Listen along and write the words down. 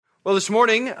Well, this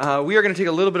morning, we are going to take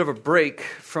a little bit of a break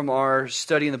from our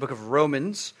study in the book of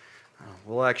Romans.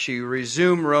 We'll actually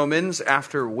resume Romans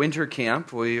after winter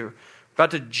camp. We're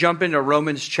about to jump into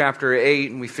Romans chapter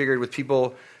 8, and we figured with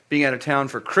people being out of town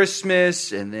for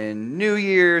Christmas, and then New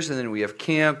Year's, and then we have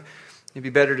camp, it'd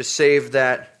be better to save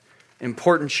that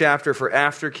important chapter for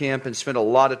after camp and spend a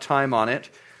lot of time on it.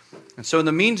 And so in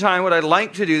the meantime, what I'd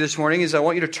like to do this morning is I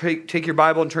want you to take your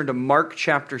Bible and turn to Mark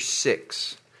chapter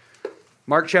 6.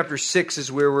 Mark chapter 6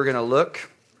 is where we're going to look.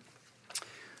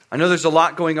 I know there's a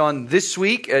lot going on this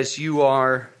week as you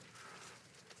are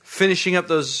finishing up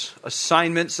those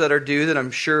assignments that are due that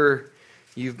I'm sure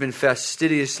you've been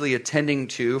fastidiously attending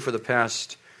to for the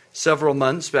past several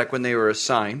months back when they were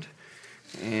assigned.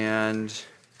 And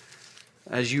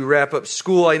as you wrap up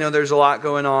school, I know there's a lot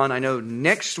going on. I know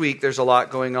next week there's a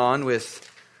lot going on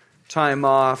with time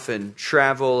off and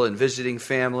travel and visiting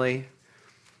family.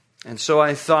 And so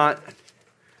I thought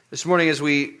this morning, as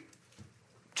we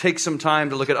take some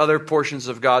time to look at other portions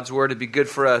of God's Word, it'd be good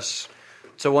for us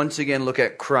to once again look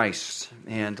at Christ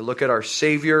and to look at our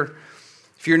Savior.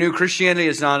 If you're new, Christianity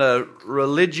is not a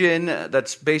religion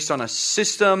that's based on a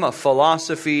system, a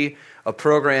philosophy, a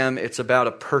program. It's about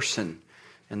a person.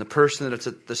 And the person that's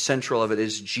at the central of it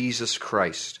is Jesus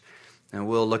Christ. And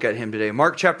we'll look at Him today.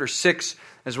 Mark chapter 6,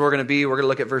 as we're going to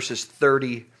look at verses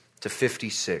 30 to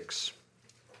 56.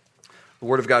 The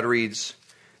Word of God reads,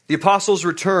 "The apostles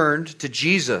returned to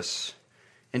Jesus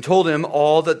and told him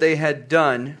all that they had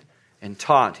done and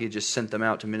taught." He had just sent them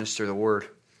out to minister the word.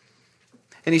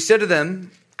 "And he said to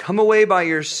them, 'Come away by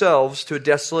yourselves to a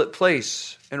desolate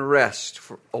place and rest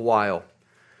for a while.'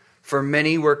 For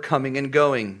many were coming and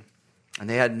going, and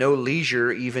they had no leisure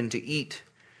even to eat.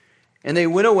 And they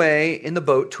went away in the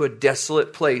boat to a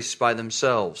desolate place by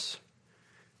themselves.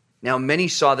 Now many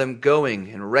saw them going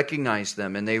and recognized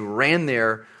them, and they ran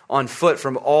there on foot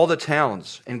from all the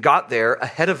towns and got there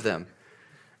ahead of them.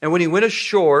 And when he went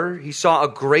ashore, he saw a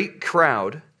great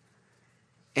crowd,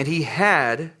 and he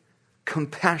had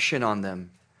compassion on them,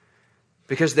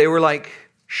 because they were like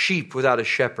sheep without a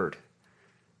shepherd.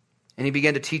 And he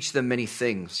began to teach them many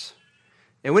things.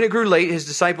 And when it grew late, his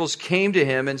disciples came to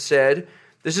him and said,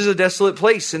 'This is a desolate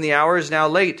place, and the hour is now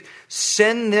late.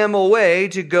 Send them away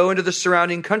to go into the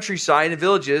surrounding countryside and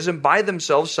villages and buy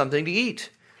themselves something to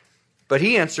eat.' But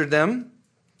he answered them,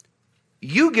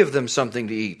 'You give them something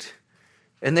to eat.'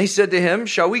 And they said to him,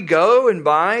 'Shall we go and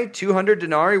buy 200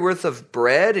 denarii worth of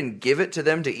bread and give it to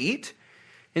them to eat?'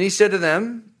 And he said to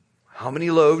them, 'How many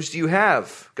loaves do you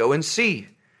have? Go and see.'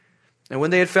 And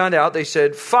when they had found out, they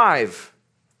said, 5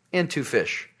 and 2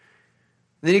 fish.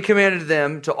 Then he commanded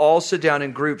them to all sit down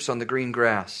in groups on the green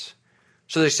grass.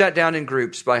 So they sat down in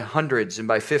groups by hundreds and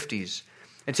by 50s.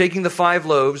 And taking the 5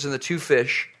 loaves and the 2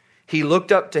 fish, he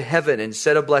looked up to heaven and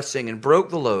said a blessing and broke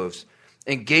the loaves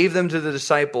and gave them to the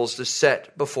disciples to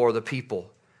set before the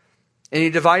people. And he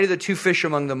divided the 2 fish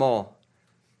among them all.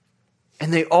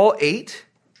 And they all ate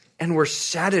and were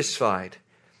satisfied.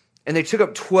 And they took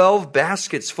up 12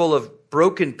 baskets full of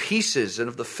broken pieces and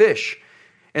of the fish.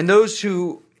 And those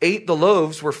who ate the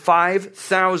loaves were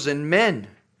 5,000 men.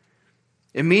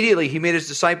 Immediately he made his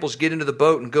disciples get into the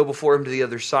boat and go before him to the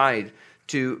other side,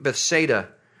 to Bethsaida,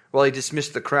 while he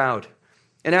dismissed the crowd.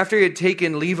 And after he had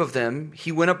taken leave of them,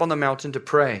 he went up on the mountain to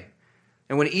pray.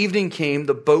 And when evening came,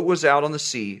 the boat was out on the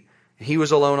sea, and he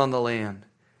was alone on the land.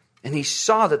 And he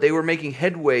saw that they were making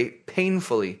headway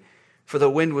painfully, for the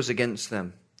wind was against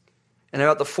them. And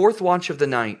about the 4th watch of the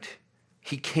night,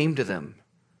 he came to them,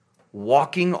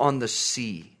 walking on the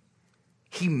sea.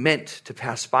 He meant to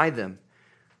pass by them.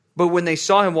 But when they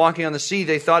saw him walking on the sea,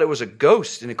 they thought it was a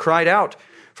ghost, and he cried out.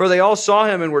 For they all saw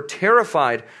him and were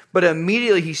terrified. But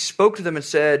immediately he spoke to them and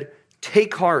said,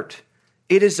 'Take heart,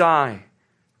 it is I.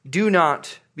 Do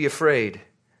not be afraid.'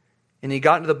 And he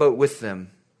got into the boat with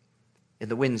them, and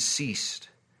the wind ceased.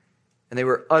 And they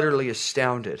were utterly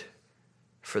astounded,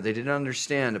 for they didn't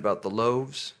understand about the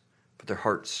loaves, but their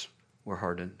hearts were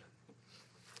hardened."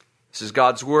 This is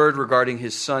God's word regarding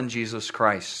his Son, Jesus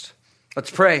Christ.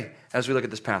 Let's pray as we look at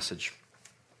this passage.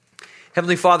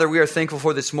 Heavenly Father, we are thankful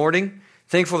for this morning.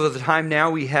 Thankful for the time now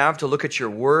we have to look at your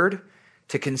word,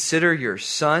 to consider your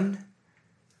Son.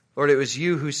 Lord, it was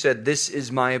you who said, "This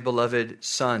is my beloved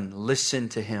Son. Listen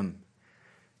to him."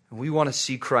 And we want to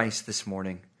see Christ this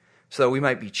morning so that we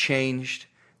might be changed,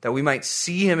 that we might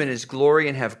see him in his glory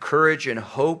and have courage and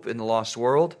hope in the lost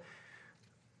world,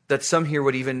 that some here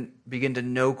would even begin to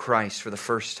know Christ for the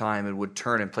first time and would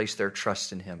turn and place their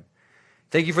trust in him.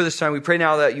 Thank you for this time. We pray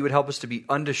now that you would help us to be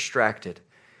undistracted,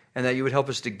 and that you would help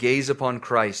us to gaze upon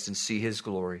Christ and see his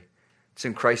glory. It's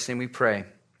in Christ's name we pray.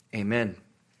 Amen.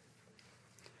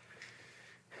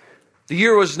 The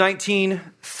year was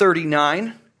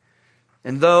 1939,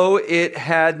 and though it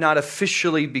had not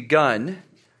officially begun,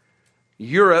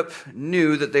 Europe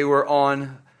knew that they were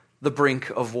on the brink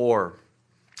of war.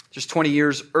 Just 20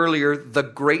 years earlier, the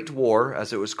Great War,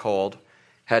 as it was called,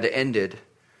 had ended.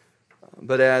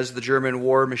 But as the German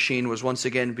war machine was once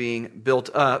again being built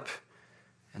up,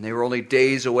 and they were only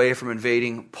days away from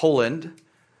invading Poland,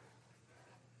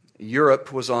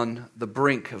 Europe was on the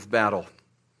brink of battle.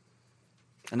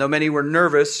 And though many were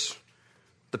nervous,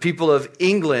 the people of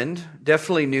England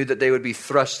definitely knew that they would be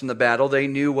thrust in the battle. They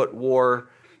knew what war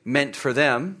meant for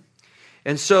them.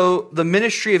 And so the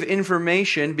Ministry of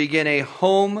Information began a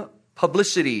home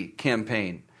publicity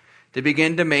campaign. They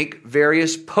began to make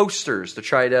various posters to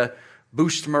try to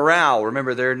boost morale.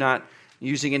 Remember, they're not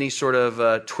using any sort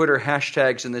of Twitter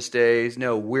hashtags in this days.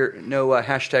 No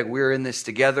hashtag we're in this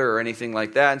together or anything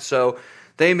like that. And so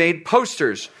they made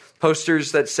posters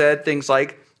that said things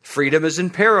like, freedom is in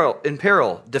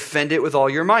peril, defend it with all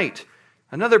your might.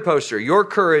 Another poster, your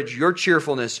courage, your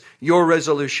cheerfulness, your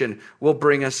resolution will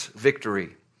bring us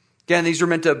victory. Again, these were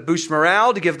meant to boost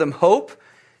morale, to give them hope.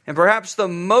 And perhaps the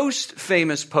most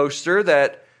famous poster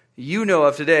that you know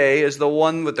of today is the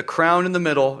one with the crown in the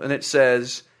middle, and it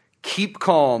says, keep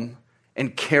calm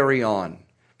and carry on. Have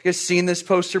you guys seen this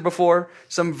poster before?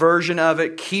 Some version of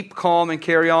it, keep calm and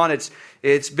carry on.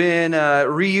 It's been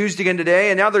reused again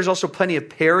today, and now there's also plenty of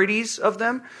parodies of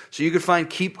them. So you could find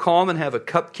keep calm and have a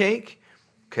cupcake.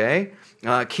 Okay,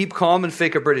 keep calm and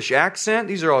fake a British accent.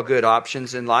 These are all good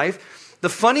options in life. The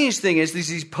funniest thing is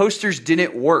these posters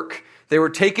didn't work. They were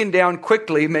taken down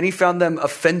quickly. Many found them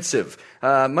offensive,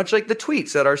 much like the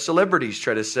tweets that our celebrities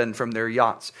try to send from their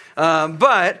yachts.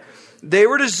 But they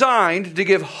were designed to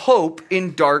give hope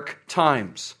in dark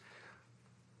times.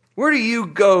 Where do you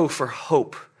go for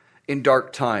hope in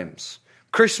dark times?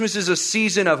 Christmas is a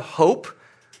season of hope,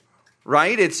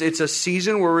 right? It's a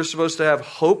season where we're supposed to have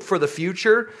hope for the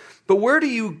future. But where do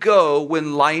you go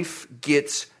when life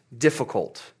gets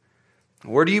difficult?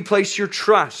 Where do you place your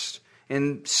trust?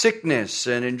 In sickness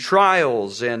and in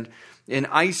trials and in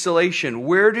isolation?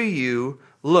 Where do you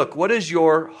look? What is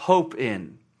your hope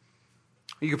in?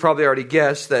 You could probably already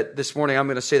guess that this morning I'm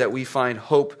going to say that we find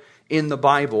hope in the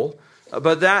Bible.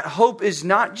 But that hope is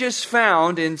not just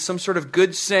found in some sort of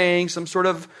good saying, some sort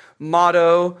of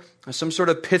motto, some sort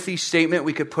of pithy statement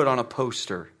we could put on a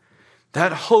poster.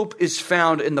 That hope is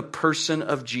found in the person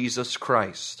of Jesus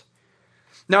Christ.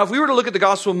 Now, if we were to look at the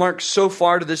Gospel of Mark so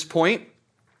far to this point,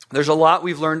 there's a lot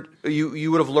we've learned.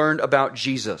 You would have learned about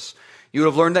Jesus. You would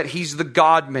have learned that he's the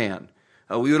God-man.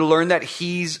 We would have learned that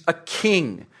he's a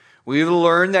king. We would have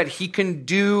learned that he can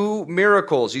do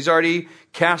miracles. He's already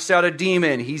cast out a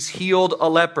demon. He's healed a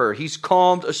leper. He's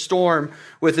calmed a storm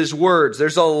with his words.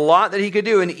 There's a lot that he could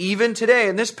do. And even today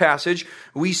in this passage,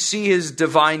 we see his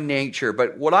divine nature.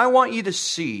 But what I want you to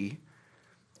see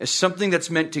is something that's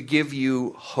meant to give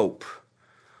you hope.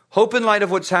 Hope in light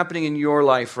of what's happening in your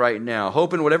life right now.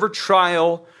 Hope in whatever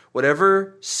trial,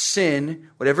 whatever sin,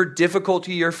 whatever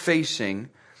difficulty you're facing.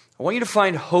 I want you to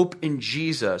find hope in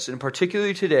Jesus, and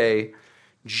particularly today,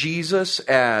 Jesus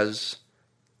as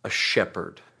a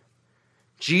shepherd.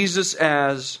 Jesus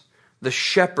as the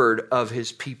shepherd of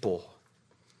his people.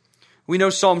 We know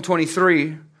Psalm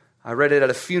 23. I read it at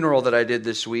a funeral that I did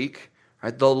this week.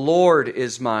 Right? The Lord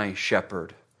is my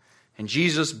shepherd. And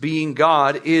Jesus, being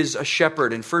God, is a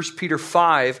shepherd. In 1 Peter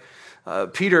 5,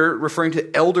 Peter, referring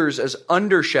to elders as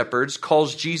under-shepherds,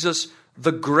 calls Jesus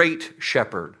the great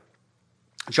shepherd.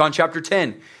 John chapter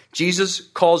 10, Jesus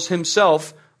calls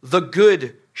himself the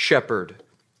good shepherd.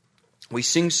 We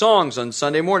sing songs on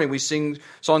Sunday morning. We sing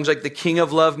songs like "The King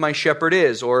of Love my shepherd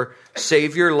is," or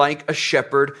 "Savior like a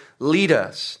shepherd lead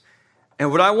us."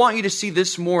 And what I want you to see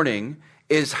this morning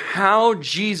is how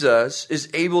Jesus is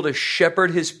able to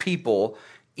shepherd his people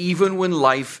even when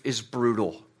life is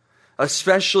brutal,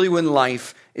 especially when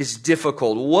life is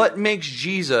difficult. What makes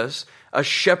Jesus a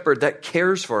shepherd that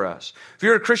cares for us? If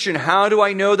you're a Christian, how do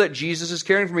I know that Jesus is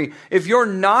caring for me? If you're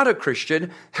not a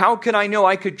Christian, how can I know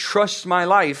I could trust my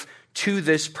life to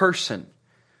this person?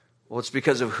 Well, it's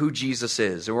because of who Jesus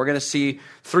is. And we're going to see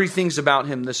three things about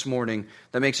him this morning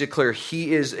that makes it clear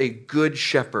he is a good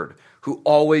shepherd who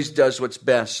always does what's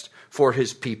best for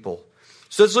his people.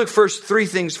 So let's look first, three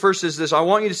things. First is this. I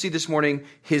want you to see this morning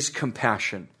his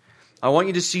compassion. I want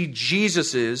you to see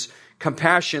Jesus's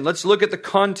compassion. Let's look at the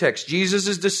context.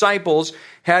 Jesus' disciples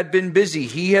had been busy.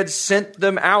 He had sent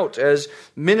them out as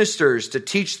ministers to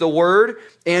teach the word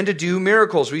and to do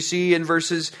miracles. We see in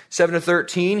verses 7 to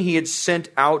 13, he had sent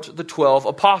out the 12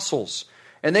 apostles.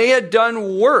 And they had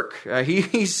done work.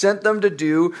 He sent them to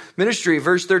do ministry.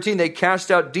 Verse 13, they cast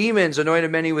out demons,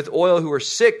 anointed many with oil who were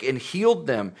sick, and healed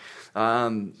them.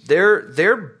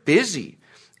 They're busy.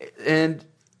 And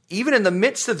even in the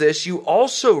midst of this, you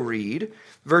also read,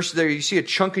 verse there, you see a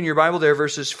chunk in your Bible there,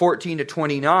 verses 14 to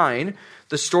 29,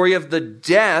 the story of the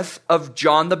death of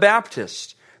John the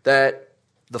Baptist, that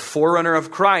the forerunner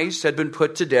of Christ had been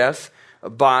put to death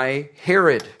by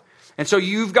Herod. And so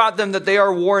you've got them that they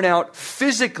are worn out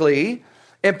physically,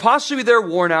 and possibly they're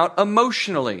worn out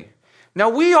emotionally. Now,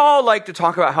 we all like to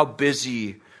talk about how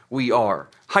busy we are.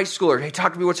 High schooler, hey,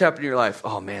 talk to me, what's happening in your life?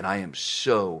 Oh man, I am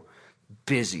so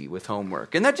busy with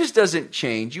homework. And that just doesn't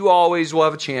change. You always will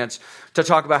have a chance to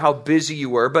talk about how busy you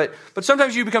were. But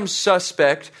sometimes you become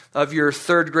suspect of your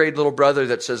third grade little brother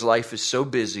that says life is so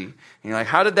busy. And you're like,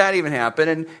 how did that even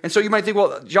happen? And so you might think,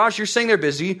 well, Josh, you're saying they're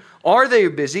busy. Are they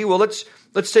busy? Well, let's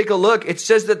take a look. It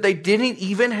says that they didn't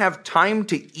even have time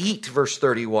to eat, verse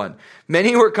 31.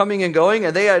 Many were coming and going,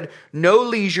 and they had no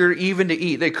leisure even to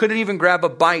eat. They couldn't even grab a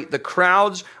bite. The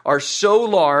crowds are so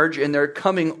large, and they're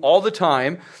coming all the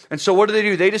time. And so what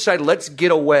do? They decide, let's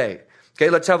get away. Okay,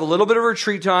 let's have a little bit of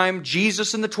retreat time.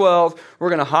 Jesus and the 12, we're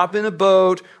going to hop in a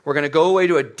boat. We're going to go away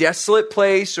to a desolate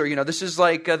place. Or, this is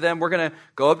like them. We're going to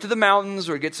go up to the mountains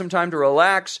or get some time to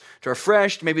relax, to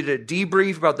refresh, maybe to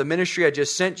debrief about the ministry I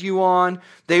just sent you on.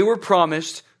 They were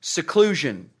promised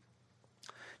seclusion.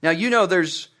 Now,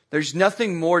 there's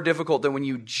nothing more difficult than when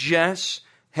you just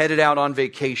headed out on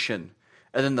vacation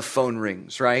and then the phone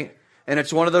rings, right? And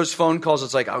it's one of those phone calls.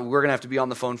 It's like, oh, we're going to have to be on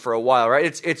the phone for a while,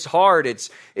 right? It's hard. It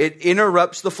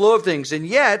interrupts the flow of things. And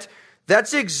yet,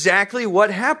 that's exactly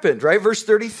what happened, right? Verse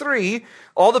 33,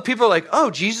 all the people are like, oh,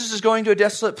 Jesus is going to a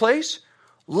desolate place?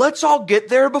 Let's all get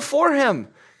there before him.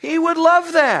 He would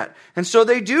love that. And so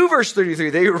they do, verse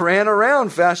 33. They ran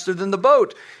around faster than the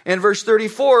boat. And verse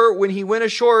 34, when he went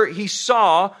ashore, he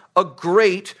saw a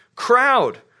great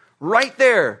crowd. Right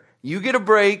there. You get a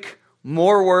break,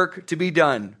 more work to be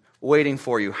done waiting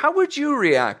for you. How would you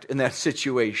react in that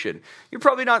situation? You're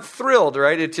probably not thrilled,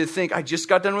 right? To think, I just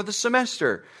got done with the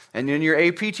semester. And then your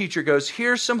AP teacher goes,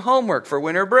 here's some homework for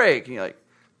winter break. And you're like,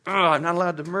 oh, I'm not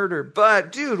allowed to murder.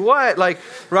 But dude, what?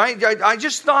 Right? I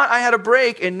just thought I had a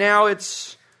break, and now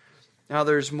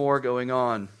there's more going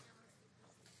on.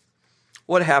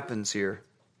 What happens here?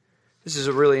 This is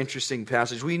a really interesting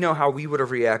passage. We know how we would have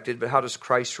reacted, but how does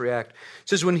Christ react? It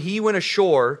says, when he went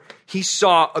ashore, he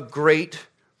saw a great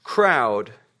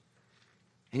crowd,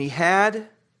 and he had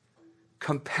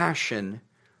compassion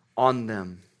on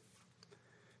them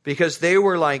because they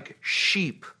were like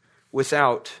sheep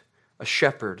without a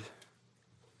shepherd.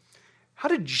 How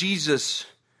did Jesus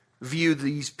view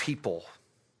these people?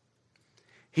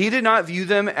 He did not view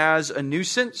them as a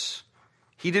nuisance.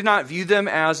 He did not view them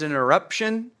as an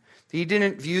interruption. He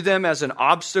didn't view them as an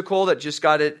obstacle that just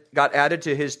got added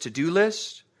to his to-do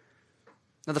list.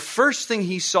 Now, the first thing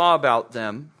he saw about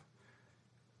them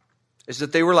is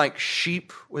that they were like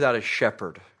sheep without a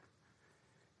shepherd.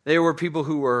 They were people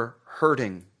who were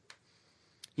hurting.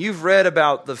 You've read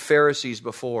about the Pharisees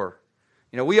before.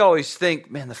 We always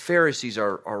think, man, the Pharisees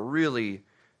are really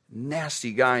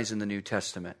nasty guys in the New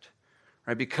Testament,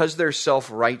 right? Because they're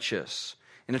self-righteous.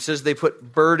 And it says they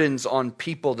put burdens on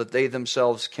people that they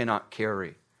themselves cannot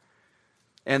carry.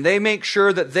 And they make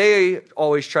sure that they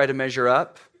always try to measure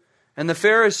up. And the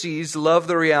Pharisees love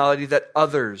the reality that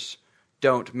others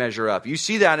don't measure up. You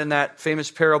see that in that famous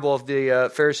parable of the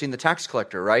Pharisee and the tax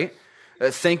collector, right?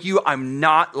 Thank you, I'm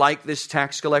not like this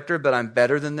tax collector, but I'm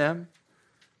better than them.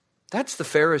 That's the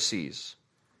Pharisees.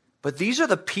 But these are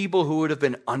the people who would have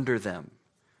been under them.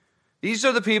 These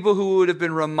are the people who would have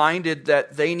been reminded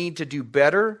that they need to do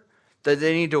better, that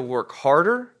they need to work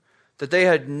harder, that they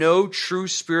had no true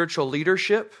spiritual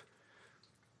leadership.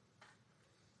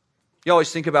 You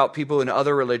always think about people in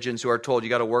other religions who are told you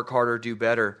got to work harder, do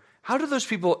better. How do those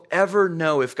people ever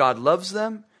know if God loves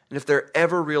them and if they're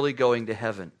ever really going to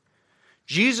heaven?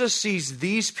 Jesus sees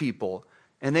these people,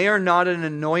 and they are not an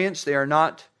annoyance. They are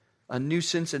not a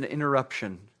nuisance, an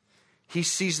interruption. He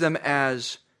sees them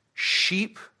as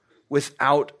sheep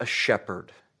without a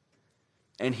shepherd.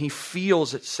 And he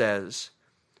feels, it says,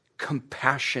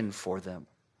 compassion for them.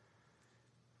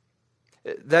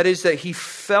 That is, that he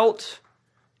felt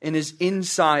in his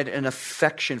inside an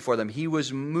affection for them. He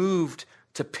was moved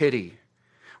to pity.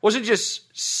 It wasn't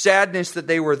just sadness that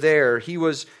they were there. He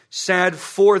was sad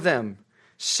for them,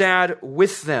 sad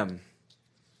with them.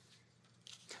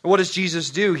 And what does Jesus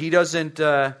do? He doesn't.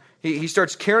 He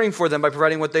starts caring for them by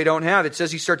providing what they don't have. It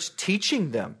says he starts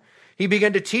teaching them. He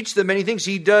began to teach them many things.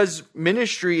 He does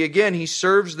ministry again. He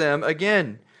serves them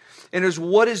again. And is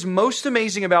what is most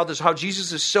amazing about this, how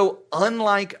Jesus is so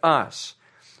unlike us,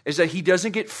 is that he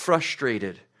doesn't get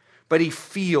frustrated, but he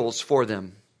feels for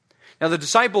them. Now the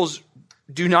disciples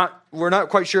we're not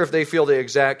quite sure if they feel the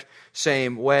exact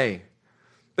same way.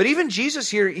 But even Jesus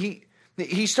here,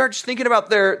 he starts thinking about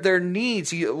their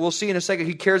needs. We'll see in a second,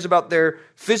 he cares about their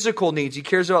physical needs. He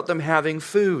cares about them having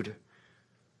food.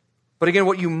 But again,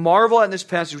 what you marvel at in this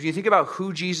passage, when you think about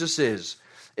who Jesus is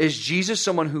Jesus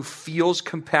someone who feels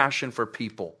compassion for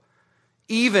people,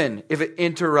 even if it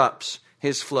interrupts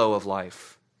his flow of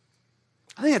life?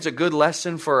 I think that's a good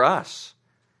lesson for us.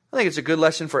 I think it's a good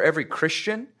lesson for every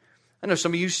Christian. I know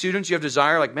some of you students, you have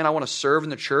desire, like, man, I want to serve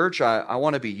in the church. I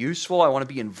want to be useful. I want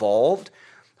to be involved.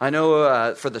 I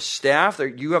know for the staff,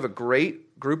 you have a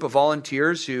great group of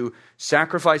volunteers who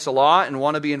sacrifice a lot and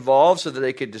want to be involved so that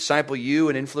they could disciple you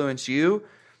and influence you.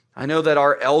 I know that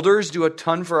our elders do a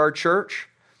ton for our church.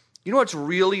 You know what's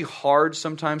really hard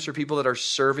sometimes for people that are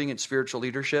serving in spiritual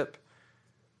leadership?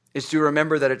 Is to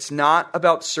remember that it's not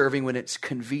about serving when it's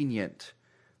convenient,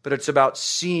 but it's about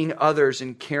seeing others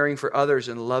and caring for others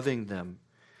and loving them.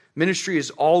 Ministry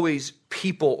is always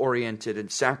people-oriented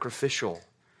and sacrificial.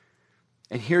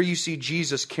 And here you see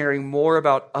Jesus caring more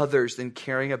about others than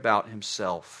caring about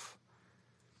himself.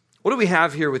 What do we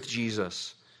have here with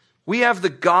Jesus? We have the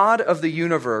God of the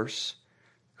universe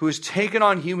who has taken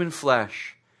on human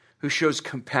flesh, who shows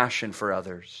compassion for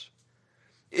others.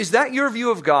 Is that your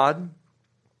view of God?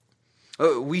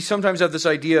 We sometimes have this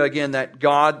idea, again, that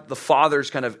God, the Father,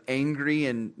 is kind of angry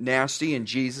and nasty, and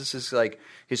Jesus is like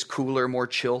his cooler, more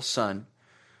chill son.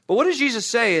 But what does Jesus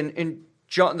say in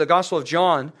the Gospel of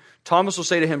John? Thomas will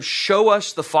say to him, "Show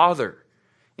us the Father."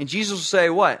 And Jesus will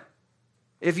say, what?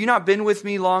 Have you not been with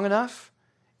me long enough?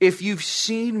 If you've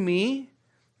seen me,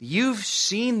 you've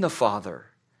seen the Father.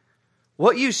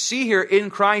 What you see here in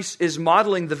Christ is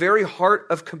modeling the very heart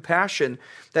of compassion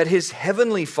that his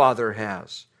heavenly Father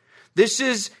has. This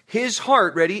is his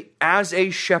heart, ready, as a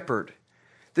shepherd.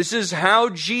 This is how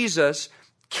Jesus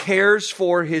cares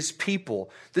for his people.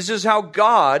 This is how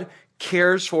God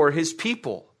cares for his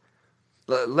people.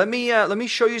 Let me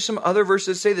show you some other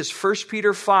verses that say this. 1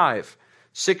 Peter 5,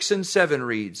 6 and 7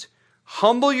 reads,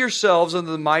 "Humble yourselves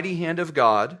under the mighty hand of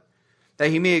God, that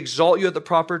he may exalt you at the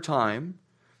proper time,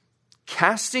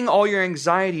 casting all your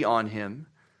anxiety on him,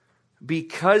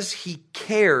 because he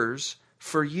cares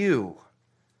for you."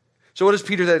 So what does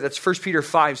Peter say? That's 1 Peter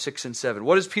 5, 6, and 7.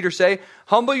 What does Peter say?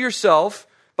 Humble yourself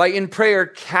by, in prayer,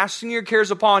 casting your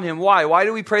cares upon him. Why? Why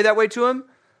do we pray that way to him?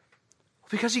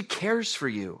 Because he cares for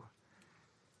you.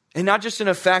 And not just in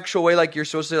a factual way like you're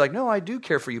supposed to say, like, no, I do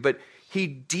care for you. But he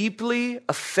deeply,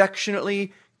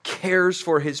 affectionately cares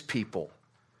for his people.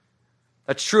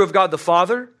 That's true of God the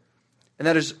Father, and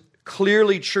that is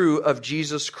clearly true of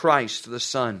Jesus Christ the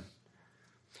Son.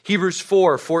 Hebrews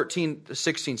 4, 14 to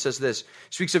 16 says this,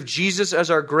 speaks of Jesus as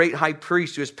our great high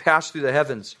priest who has passed through the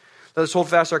heavens. Let us hold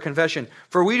fast our confession.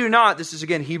 For we do not, this is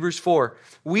again Hebrews 4,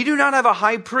 we do not have a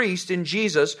high priest in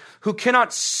Jesus who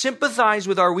cannot sympathize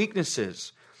with our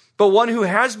weaknesses, but one who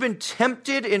has been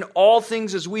tempted in all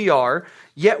things as we are,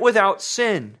 yet without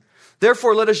sin.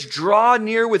 Therefore, let us draw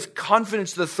near with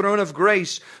confidence to the throne of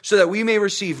grace so that we may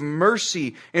receive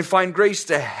mercy and find grace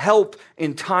to help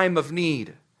in time of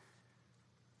need.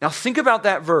 Now think about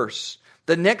that verse.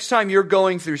 The next time you're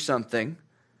going through something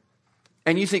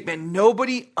and you think, man,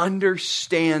 nobody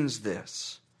understands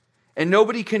this and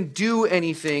nobody can do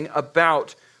anything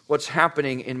about what's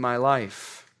happening in my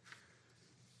life.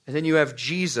 And then you have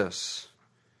Jesus.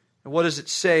 And what does it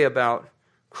say about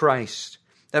Christ?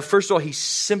 That first of all, he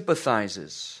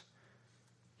sympathizes.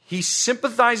 He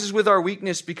sympathizes with our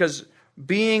weakness because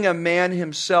being a man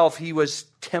himself, he was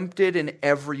tempted in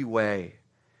every way.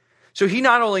 So he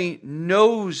not only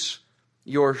knows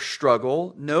your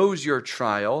struggle, knows your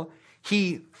trial,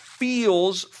 he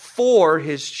feels for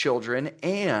his children,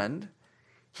 and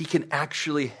he can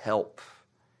actually help.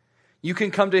 You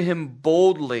can come to him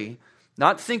boldly,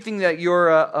 not thinking that you're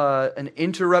an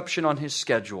interruption on his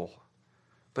schedule,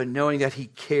 but knowing that he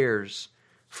cares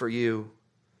for you.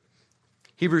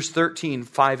 Hebrews 13,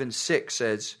 5 and 6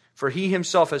 says, "For he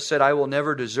himself has said, I will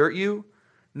never desert you,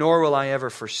 nor will I ever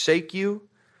forsake you,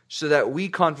 so that we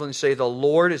confidently say, the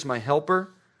Lord is my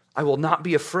helper. I will not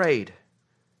be afraid."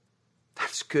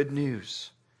 That's good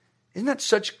news. Isn't that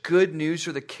such good news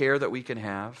for the care that we can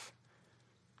have?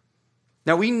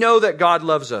 Now we know that God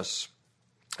loves us.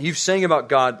 You've sang about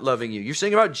God loving you. You've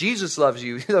sang about Jesus loves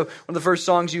you. One of the first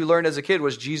songs you learned as a kid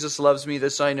was "Jesus loves me,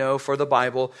 this I know, for the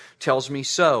Bible tells me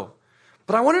so."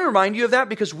 But I want to remind you of that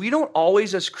because we don't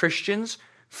always as Christians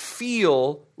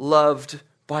feel loved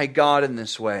by God in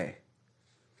this way.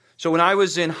 So when I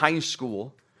was in high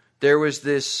school, there was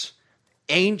this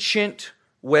ancient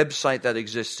website that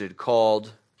existed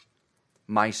called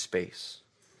MySpace.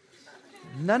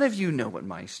 None of you know what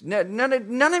MySpace.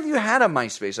 None of you had a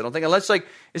MySpace, I don't think. Unless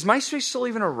is MySpace still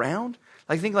even around?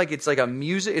 I think it's like a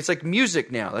music. It's like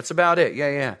music now. That's about it.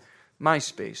 Yeah.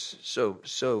 MySpace.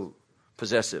 So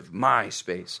possessive.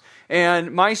 MySpace. And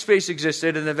MySpace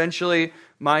existed, and eventually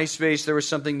MySpace, there was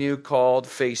something new called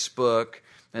Facebook,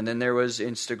 and then there was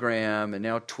Instagram, and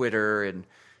now Twitter, and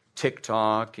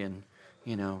TikTok, and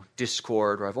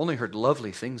Discord, where I've only heard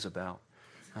lovely things about.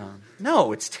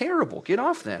 No, it's terrible. Get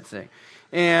off that thing.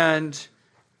 And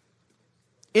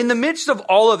in the midst of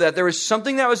all of that, there was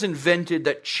something that was invented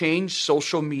that changed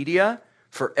social media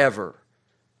forever.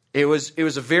 It was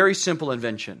a very simple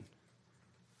invention.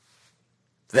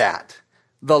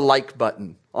 The like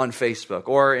button on Facebook,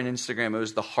 or in Instagram, it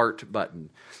was the heart button.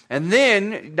 And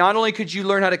then, not only could you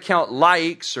learn how to count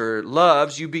likes or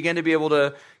loves, you began to be able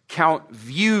to count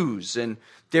views and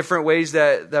different ways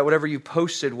that whatever you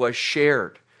posted was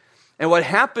shared. And what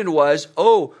happened was,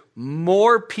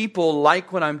 more people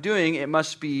like what I'm doing. It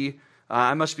must be,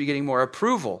 I must be getting more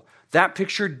approval. That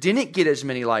picture didn't get as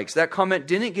many likes. That comment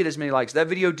didn't get as many likes. That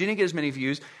video didn't get as many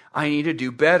views. I need to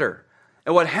do better.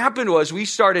 And what happened was we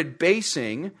started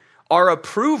basing our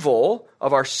approval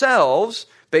of ourselves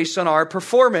based on our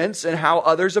performance and how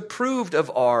others approved of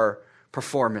our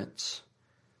performance.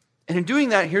 And in doing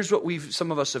that, here's what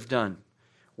some of us have done.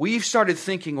 We've started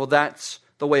thinking, well, that's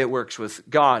the way it works with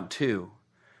God too.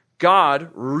 God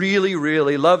really,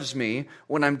 really loves me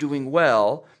when I'm doing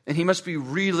well, and he must be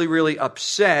really, really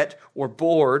upset or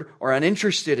bored or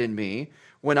uninterested in me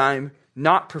when I'm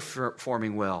not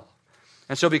performing well.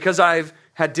 And so because I've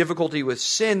had difficulty with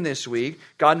sin this week,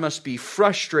 God must be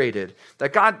frustrated.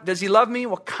 Does he love me?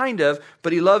 Well, kind of,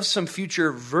 but he loves some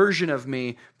future version of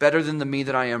me better than the me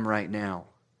that I am right now.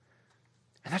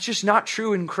 And that's just not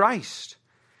true in Christ.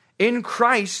 In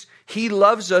Christ, he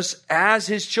loves us as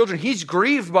his children. He's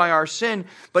grieved by our sin,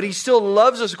 but he still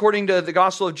loves us, according to the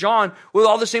Gospel of John, with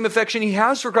all the same affection he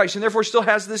has for Christ, and therefore still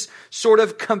has this sort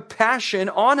of compassion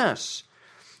on us.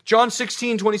 John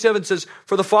 16:27 says,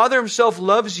 "For the Father himself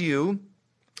loves you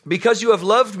because you have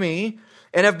loved me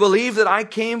and have believed that I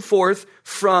came forth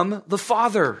from the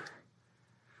Father."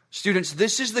 Students,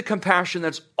 this is the compassion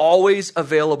that's always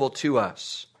available to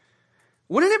us.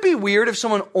 Wouldn't it be weird if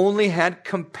someone only had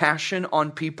compassion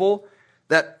on people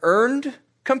that earned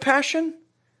compassion?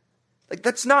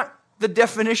 That's not the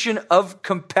definition of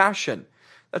compassion.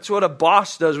 That's what a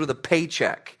boss does with a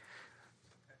paycheck.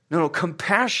 No,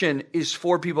 compassion is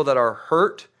for people that are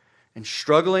hurt and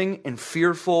struggling and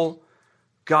fearful.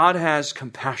 God has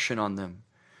compassion on them.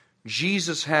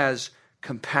 Jesus has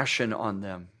compassion on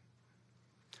them.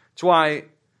 That's why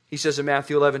he says in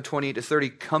Matthew 11:28-30,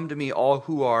 "Come to me, all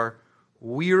who are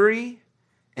weary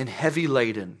and heavy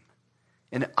laden,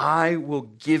 and I will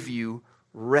give you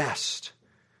rest.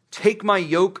 Take my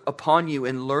yoke upon you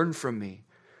and learn from me,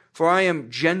 for I am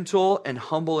gentle and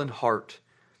humble in heart,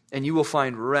 and you will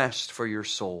find rest for your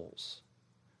souls."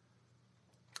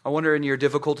 I wonder, in your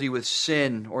difficulty with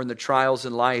sin or in the trials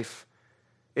in life,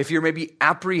 if you're maybe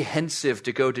apprehensive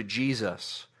to go to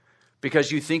Jesus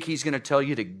because you think he's going to tell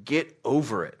you to get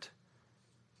over it.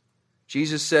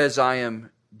 Jesus says, "I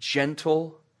am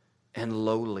gentle and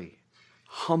lowly,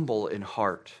 humble in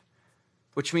heart,"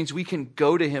 which means we can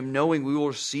go to him knowing we will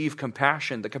receive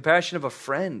compassion, the compassion of a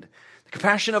friend, the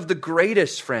compassion of the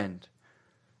greatest friend.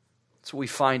 That's what we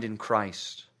find in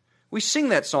Christ. We sing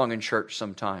that song in church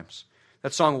sometimes.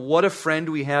 That song, "What a Friend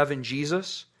We Have in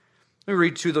Jesus." Let me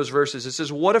read 2 of those verses. It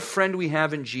says, "What a friend we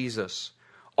have in Jesus,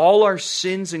 all our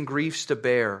sins and griefs to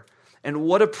bear, and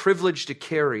what a privilege to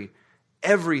carry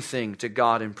everything to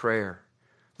God in prayer."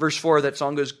 Verse 4 of that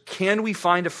song goes, "Can we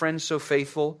find a friend so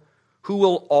faithful who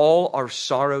will all our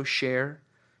sorrow share?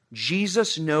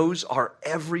 Jesus knows our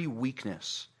every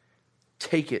weakness.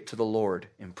 Take it to the Lord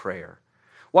in prayer."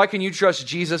 Why can you trust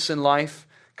Jesus in life?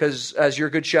 Because as your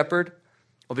good shepherd?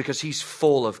 Well, because he's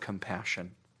full of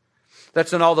compassion.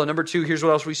 That's not all, though. Number 2, here's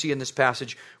what else we see in this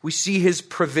passage. We see his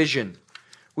provision.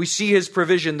 We see his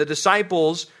provision. The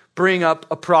disciples bring up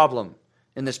a problem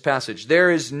in this passage. There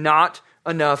is not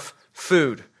enough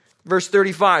food. Verse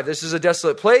 35, "This is a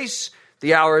desolate place.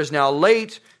 The hour is now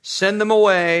late. Send them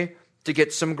away to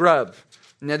get some grub."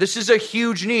 Now, this is a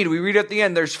huge need. We read at the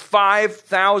end, there's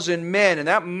 5,000 men, and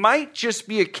that might just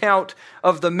be a count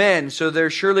of the men, so there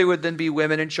surely would then be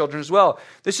women and children as well.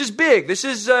 This is big. This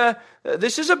is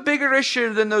this is a bigger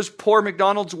issue than those poor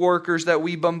McDonald's workers that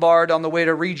we bombard on the way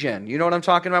to Regen. You know what I'm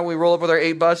talking about? When we roll up with our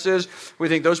 8 buses, we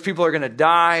think those people are going to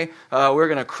die. We're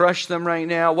going to crush them right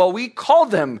now. Well, we called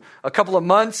them a couple of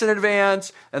months in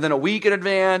advance, and then a week in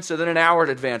advance, and then an hour in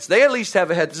advance. They at least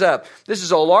have a heads up. This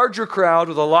is a larger crowd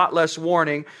with a lot less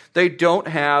warning. They don't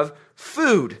have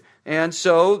food. And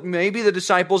so maybe the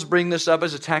disciples bring this up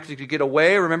as a tactic to get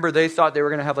away. Remember, they thought they were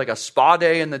going to have like a spa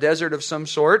day in the desert of some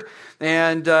sort.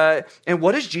 And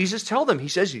what does Jesus tell them? He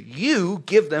says, you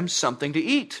give them something to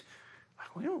eat.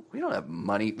 We don't have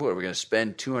money. What, are we going to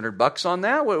spend $200 on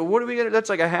that? What are we going to, that's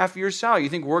like a half year's salary. You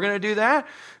think we're going to do that?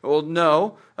 Well,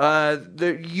 no.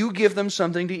 You give them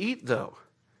something to eat, though.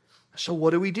 So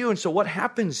what do we do? And so what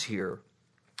happens here?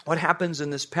 What happens in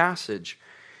this passage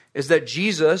is that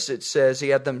Jesus, it says, he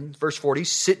had them, verse 40,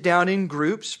 sit down in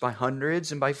groups by hundreds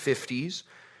and by 50s.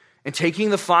 And taking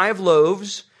the 5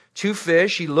 loaves, 2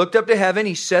 fish, he looked up to heaven,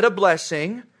 he said a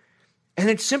blessing. And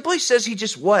it simply says he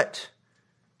just what?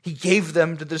 He gave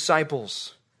them to the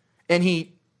disciples. And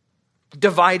he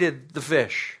divided the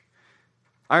fish.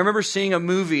 I remember seeing a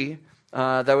movie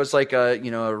that was like a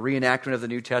reenactment of the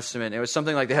New Testament. It was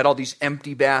something like they had all these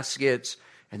empty baskets.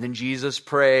 And then Jesus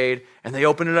prayed, and they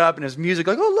opened it up, and his music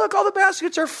like, oh, look, all the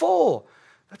baskets are full.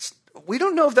 We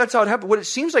don't know if that's how it happened. What it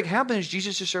seems like happened is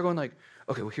Jesus just started going like,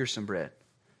 okay, well, here's some bread.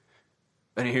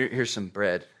 And here's some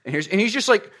bread. And he's just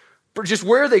like, just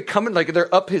where are they coming? Like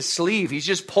they're up his sleeve. He's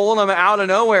just pulling them out of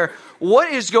nowhere. What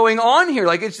is going on here?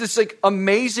 Like it's this like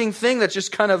amazing thing that's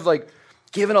just kind of like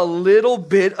given a little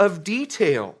bit of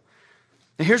detail.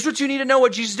 And here's what you need to know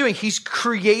what Jesus is doing. He's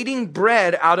creating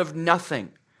bread out of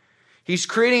nothing. He's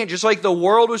creating it just like the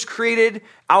world was created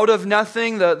out of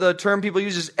nothing. The term people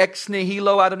use is ex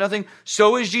nihilo, out of nothing.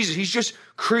 So is Jesus. He's just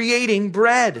creating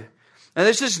bread. And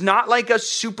this is not like a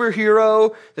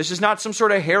superhero. This is not some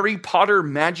sort of Harry Potter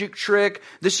magic trick.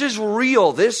 This is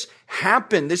real. This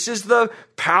happened. This is the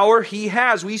power he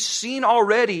has. We've seen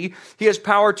already he has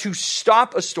power to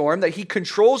stop a storm, that he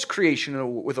controls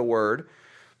creation with a word.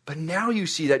 But now you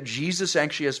see that Jesus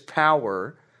actually has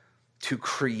power to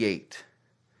create.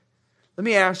 Let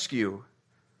me ask you,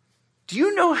 do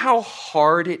you know how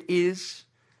hard it is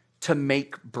to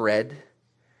make bread?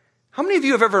 How many of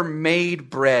you have ever made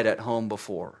bread at home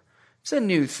before? It's a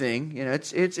new thing,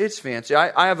 it's fancy.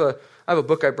 I have a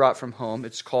book I brought from home.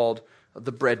 It's called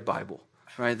The Bread Bible,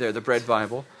 right there, The Bread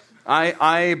Bible.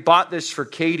 I bought this for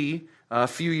Katie a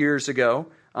few years ago.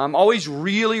 I'm always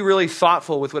really, really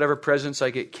thoughtful with whatever presents I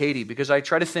get Katie, because I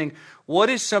try to think, what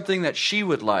is something that she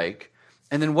would like?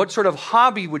 And then what sort of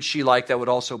hobby would she like that would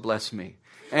also bless me?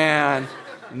 And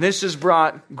this has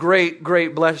brought great,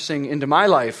 great blessing into my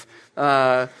life.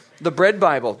 The Bread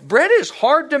Bible. Bread is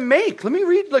hard to make. Let me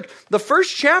read. Look, the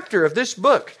first chapter of this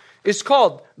book is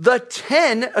called The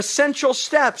 10 Essential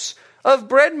Steps of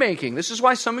Bread Making. This is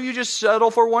why some of you just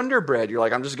settle for Wonder Bread. You're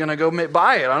like, I'm just going to go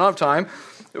buy it. I don't have time.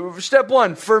 Step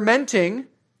 1, fermenting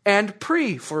and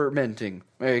pre-fermenting.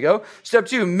 There you go. Step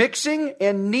 2, mixing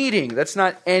and kneading. That's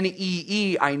not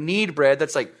N-E-E, I need bread.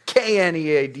 That's like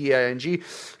K-N-E-A-D-I-N-G.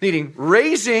 Kneading.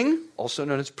 Raising, also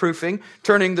known as proofing,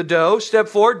 turning the dough. Step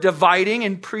 4, dividing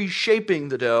and pre-shaping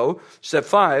the dough. Step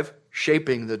 5,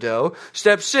 shaping the dough.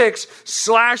 Step 6,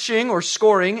 slashing or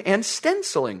scoring and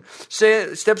stenciling.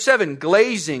 Step 7,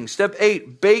 glazing. Step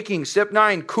 8, baking. Step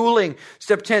 9, cooling.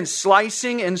 Step 10,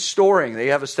 slicing and storing. They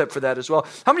have a step for that as well.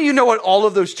 How many of you know what all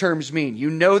of those terms mean? You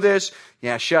know this?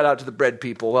 Yeah, shout out to the bread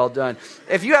people. Well done.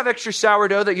 If you have extra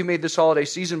sourdough that you made this holiday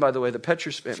season, by the way, the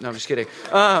Petrus... No, I'm just kidding.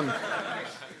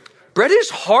 Bread is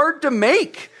hard to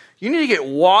make. You need to get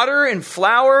water and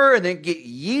flour and then get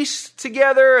yeast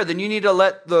together. And then you need to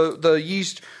let the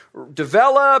yeast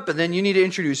develop. And then you need to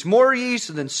introduce more yeast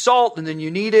and then salt. And then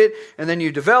you knead it. And then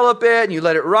you develop it and you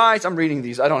let it rise. I'm reading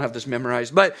these. I don't have this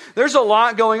memorized. But there's a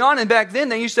lot going on. And back then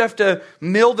they used to have to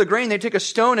mill the grain. They'd take a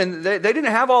stone and they didn't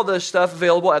have all this stuff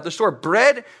available at the store.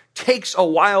 Bread takes a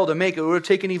while to make. It would have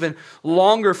taken even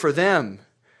longer for them.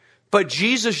 But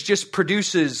Jesus just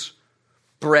produces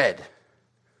bread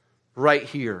right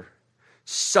here.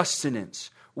 Sustenance,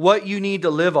 what you need to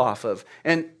live off of.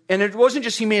 And it wasn't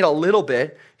just he made a little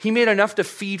bit. He made enough to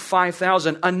feed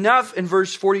 5,000. Enough, in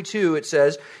verse 42, it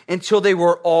says, until they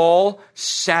were all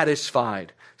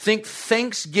satisfied. Think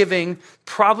Thanksgiving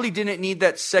probably didn't need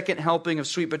that second helping of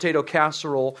sweet potato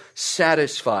casserole.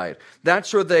 Satisfied.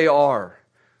 That's where they are.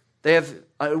 They have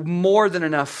more than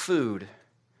enough food.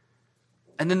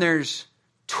 And then there's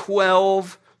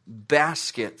 12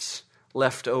 baskets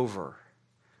left over.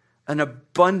 An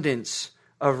abundance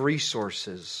of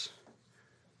resources.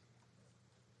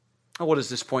 Now, what does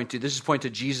this point to? This is point to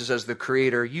Jesus as the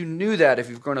creator. You knew that if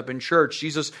you've grown up in church.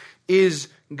 Jesus is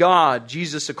God.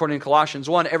 Jesus, according to Colossians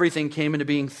 1, everything came into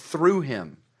being through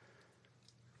him.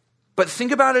 But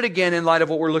think about it again in light of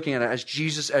what we're looking at as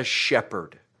Jesus as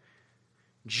shepherd.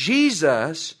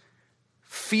 Jesus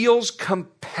feels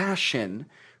compassion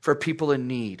for people in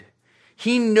need.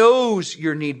 He knows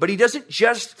your need, but he doesn't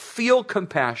just feel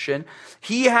compassion.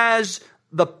 He has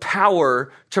the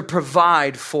power to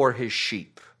provide for his sheep.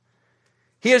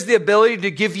 He has the ability to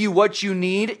give you what you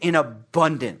need in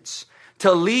abundance,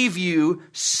 to leave you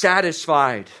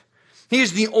satisfied. He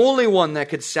is the only one that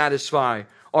could satisfy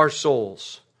our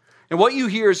souls. And what you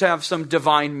hear is have some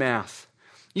divine math.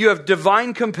 You have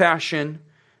divine compassion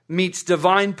meets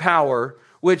divine power,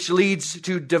 which leads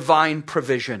to divine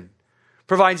provision.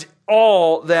 Provides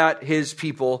all that his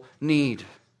people need.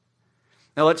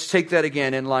 Now let's take that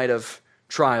again in light of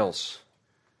trials.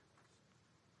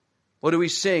 What do we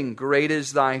sing? Great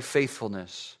is thy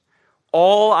faithfulness.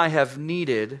 All I have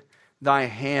needed, thy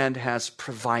hand has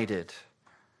provided.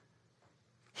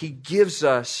 He gives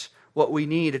us what we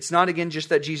need. It's not, again, just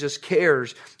that Jesus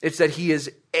cares. It's that he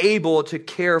is able to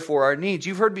care for our needs.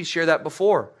 You've heard me share that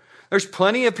before. There's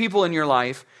plenty of people in your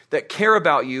life that care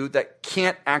about you that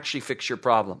can't actually fix your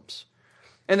problems.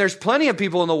 And there's plenty of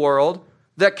people in the world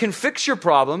that can fix your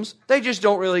problems. They just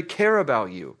don't really care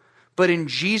about you. But in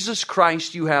Jesus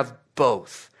Christ, you have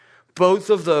both. Both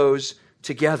of those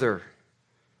together.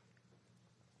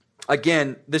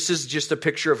 Again, this is just a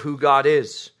picture of who God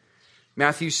is.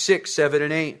 Matthew 6, 7,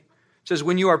 and 8 says,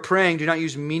 when you are praying, do not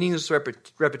use meaningless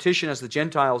repetition as the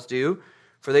Gentiles do,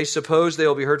 for they suppose they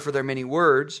will be heard for their many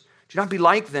words. Do not be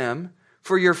like them,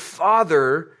 for your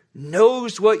Father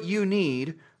knows what you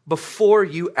need before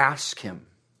you ask him.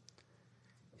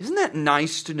 Isn't that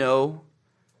nice to know?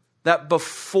 That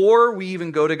before we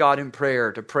even go to God in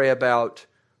prayer, to pray about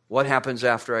what happens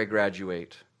after I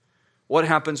graduate, what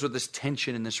happens with this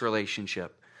tension in this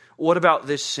relationship, what about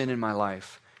this sin in my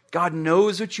life? God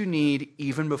knows what you need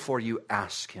even before you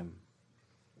ask him.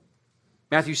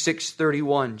 Matthew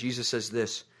 6:31, Jesus says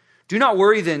this, do not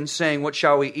worry then, saying, what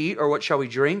shall we eat, or what shall we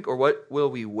drink, or what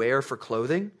will we wear for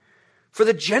clothing? For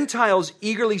the Gentiles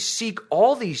eagerly seek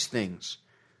all these things.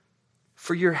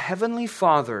 For your heavenly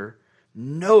Father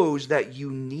knows that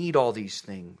you need all these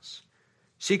things.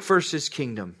 Seek first his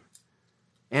kingdom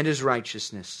and his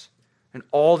righteousness, and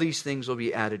all these things will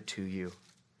be added to you.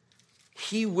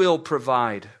 He will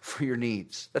provide for your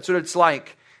needs. That's what it's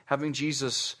like having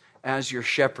Jesus as your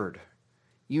shepherd.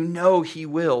 You know he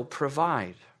will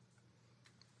provide.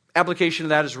 Application of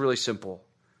that is really simple.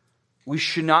 We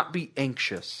should not be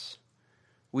anxious.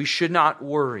 We should not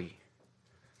worry.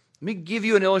 Let me give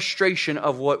you an illustration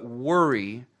of what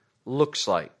worry looks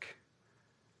like.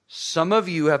 Some of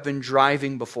you have been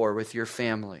driving before with your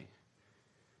family,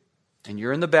 and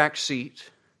you're in the back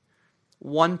seat.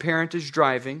 One parent is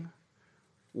driving.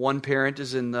 One parent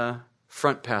is in the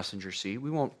front passenger seat.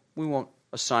 We won't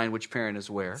assign which parent is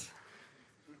where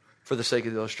for the sake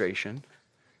of the illustration.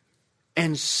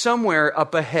 And somewhere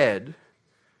up ahead,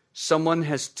 someone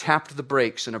has tapped the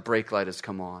brakes and a brake light has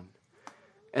come on.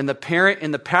 And the parent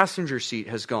in the passenger seat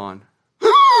has gone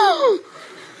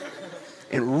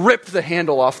and ripped the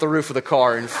handle off the roof of the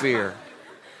car in fear.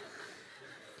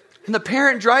 And the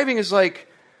parent driving is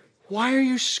like, why are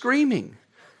you screaming?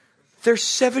 They're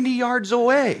 70 yards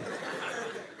away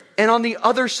and on the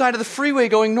other side of the freeway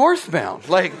going northbound.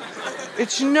 Like,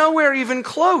 it's nowhere even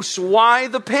close. Why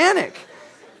the panic?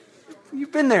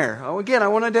 You've been there. Oh, again, I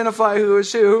won't identify who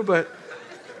is who, but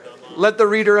let the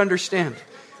reader understand.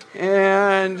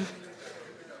 And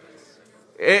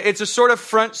it's a sort of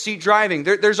front seat driving.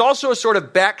 There's also a sort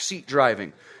of back seat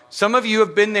driving. Some of you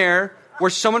have been there where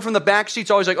someone from the back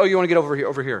seat's always like, oh, you want to get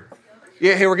over here?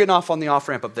 Yeah, hey, we're getting off on the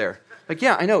off-ramp up there. Like,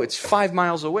 yeah, I know, it's 5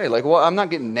 miles away. Like, well, I'm not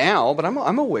getting now, but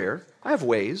I'm aware. I have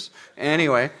ways.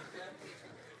 Anyway,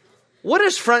 what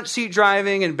does front seat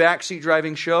driving and back seat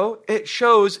driving show? It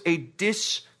shows a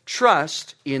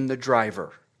distrust in the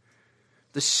driver.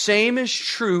 The same is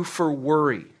true for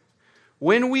worry.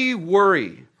 When we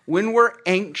worry, when we're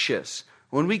anxious,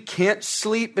 when we can't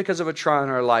sleep because of a trial in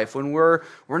our life, when we're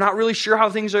not really sure how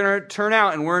things are going to turn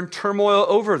out and we're in turmoil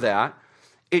over that,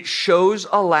 it shows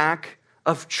a lack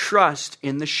of trust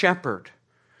in the shepherd.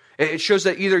 It shows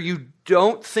that either you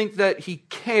don't think that he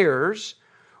cares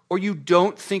or you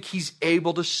don't think he's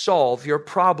able to solve your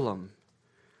problem.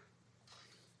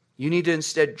 You need to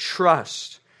instead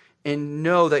trust and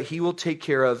know that he will take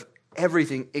care of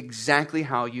everything exactly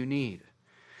how you need.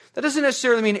 That doesn't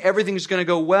necessarily mean everything's going to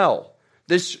go well.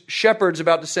 This shepherd's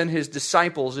about to send his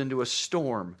disciples into a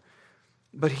storm.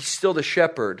 but he's still the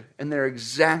shepherd, and they're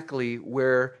exactly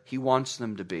where he wants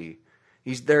them to be.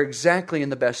 They're exactly in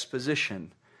the best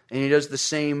position, and he does the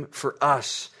same for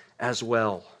us as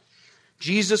well.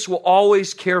 Jesus will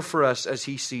always care for us as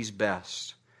he sees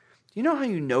best. Do you know how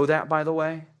you know that, by the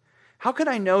way? How can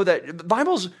I know that? The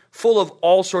Bible's full of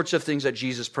all sorts of things that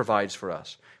Jesus provides for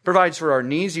us. He provides for our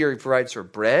needs. He provides for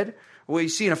bread. We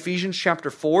see in Ephesians chapter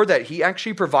 4 that he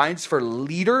actually provides for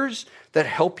leaders that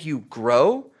help you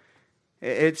grow.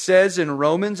 It says in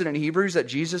Romans and in Hebrews that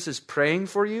Jesus is praying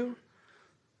for you.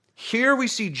 Here we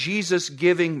see Jesus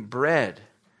giving bread.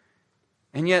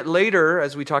 And yet later,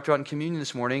 as we talked about in communion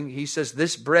this morning, he says,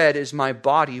 this bread is my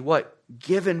body, what?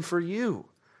 Given for you.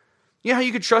 You know how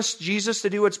you could trust Jesus to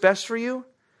do what's best for you?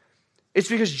 It's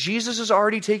because Jesus has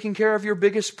already taken care of your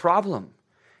biggest problem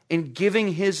in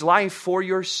giving his life for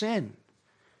your sin.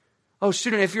 Oh,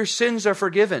 student, if your sins are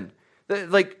forgiven,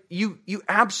 you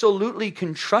absolutely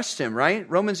can trust him, right?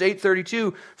 Romans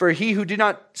 8:32, for he who did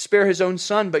not spare his own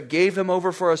son, but gave him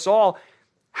over for us all,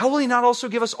 how will he not also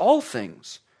give us all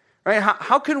things? Right?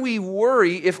 How can we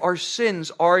worry if our sins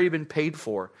already been paid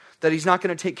for, that he's not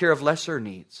going to take care of lesser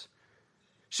needs?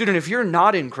 Student, if you're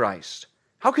not in Christ,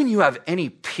 how can you have any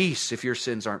peace if your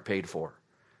sins aren't paid for?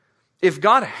 If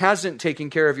God hasn't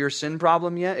taken care of your sin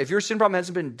problem yet, if your sin problem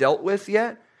hasn't been dealt with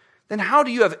yet, then how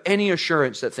do you have any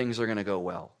assurance that things are going to go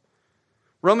well?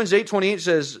 Romans 8:28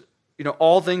 says,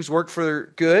 all things work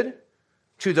for good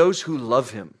to those who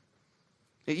love him.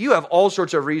 You have all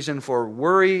sorts of reason for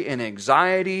worry and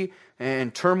anxiety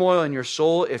and turmoil in your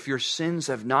soul if your sins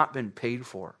have not been paid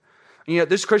for. And yet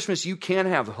this Christmas you can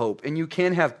have hope and you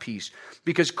can have peace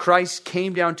because Christ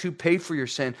came down to pay for your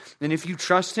sin. And if you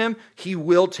trust him, he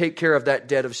will take care of that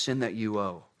debt of sin that you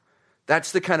owe.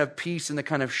 That's the kind of peace and the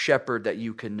kind of shepherd that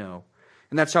you can know.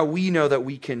 And that's how we know that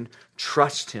we can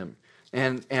trust him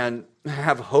and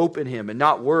have hope in him and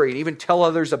not worry and even tell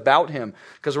others about him,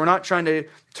 because we're not trying to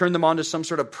turn them on to some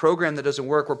sort of program that doesn't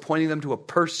work. We're pointing them to a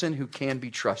person who can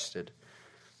be trusted.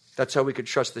 That's how we could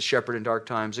trust the shepherd in dark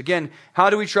times. Again, how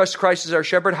do we trust Christ as our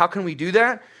shepherd? How can we do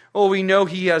that? Well, we know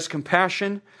he has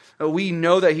compassion. We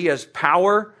know that he has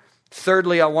power.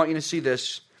 Thirdly, I want you to see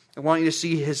this. I want you to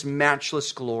see his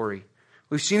matchless glory.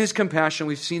 We've seen his compassion.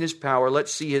 We've seen his power.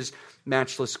 Let's see his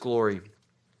matchless glory.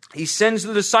 He sends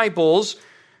the disciples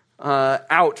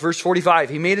out. Verse 45,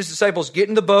 he made his disciples get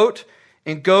in the boat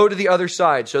and go to the other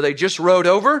side. So they just rowed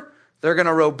over. They're going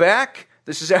to row back.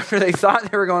 This is after they thought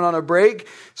they were going on a break.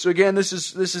 So again, this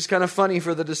is kind of funny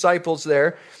for the disciples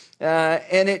there.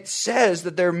 And it says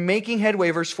that they're making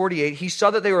headway. Verse 48, he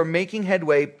saw that they were making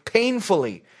headway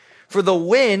painfully, for the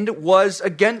wind was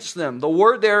against them. The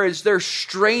word there is they're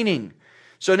straining.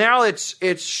 So now it's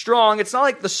strong. It's not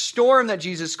like the storm that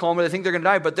Jesus calmed, but I think they're going to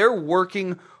die, but they're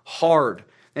working hard.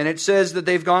 And it says that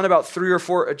they've gone about 3 or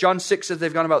 4, John 6 says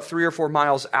they've gone about 3 or 4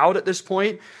 miles out at this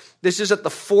point. This is at the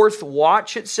fourth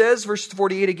watch, it says, verse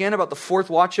 48 again, about the fourth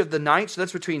watch of the night. So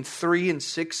that's between 3 and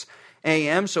 6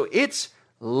 a.m. So it's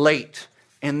late,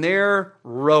 and they're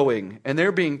rowing, and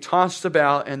they're being tossed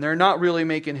about, and they're not really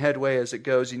making headway as it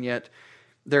goes, and yet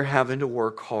they're having to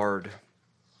work hard.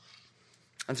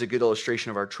 That's a good illustration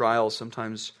of our trials.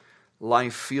 Sometimes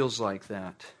life feels like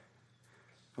that.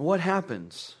 And what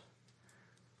happens?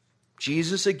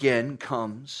 Jesus again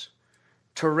comes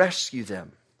to rescue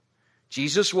them.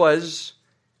 Jesus was,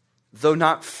 though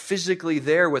not physically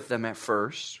there with them at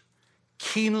first,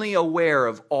 keenly aware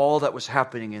of all that was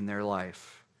happening in their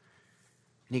life.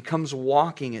 And he comes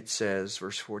walking, it says,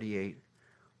 verse 48,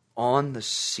 on the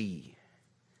sea.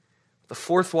 The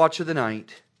fourth watch of the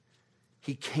night,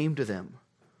 he came to them,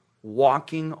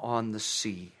 walking on the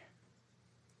sea.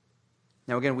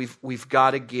 Now again, we've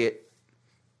got to get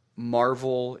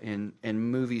Marvel and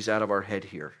movies out of our head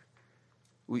here.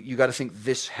 You got to think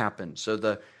this happened. So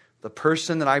the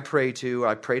person that I pray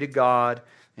to God,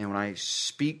 and when I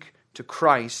speak to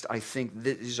Christ, I think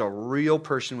this is a real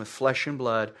person with flesh and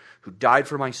blood who died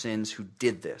for my sins, who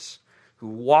did this, who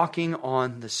walking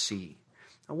on the sea.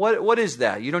 Now what is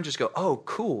that? You don't just go, oh,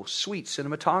 cool, sweet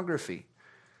cinematography.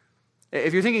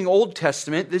 If you're thinking Old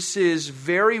Testament, this is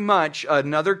very much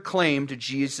another claim to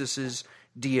Jesus'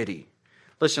 deity.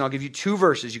 Listen, I'll give you 2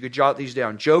 verses. You could jot these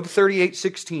down. Job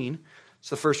 38:16. It's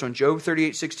the first one. Job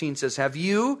 38:16 says,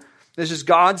 this is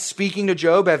God speaking to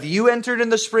Job, have you entered in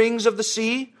the springs of the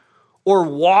sea or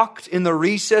walked in the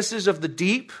recesses of the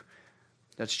deep?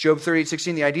 That's Job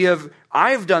 38:16. The idea of,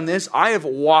 I have done this. I have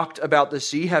walked about the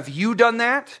sea. Have you done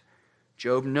that?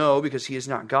 Job, no, because he is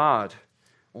not God.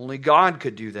 Only God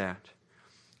could do that.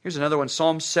 Here's another one.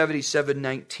 Psalm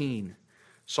 77:19.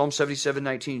 Psalm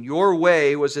 77:19. Your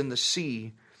way was in the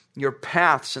sea, your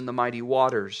paths in the mighty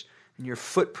waters. and your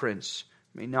footprints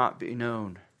may not be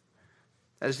known.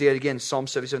 That is the idea, again, Psalm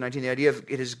 77:19, the idea of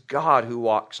it is God who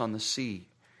walks on the sea.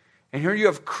 And here you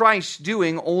have Christ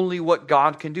doing only what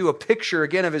God can do. A picture,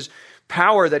 again, of his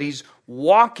power that he's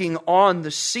walking on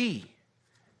the sea.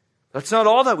 That's not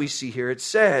all that we see here. It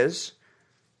says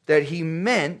that he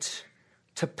meant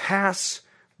to pass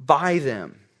by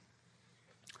them.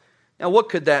 Now, what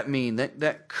could that mean?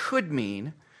 That could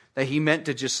mean that he meant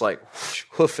to just like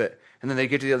hoof it. And then they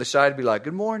get to the other side and be like,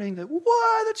 good morning.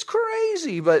 What? That's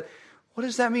crazy. But what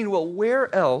does that mean? Well,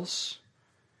 where else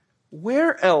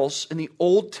in the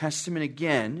Old Testament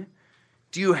again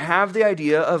do you have the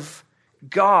idea of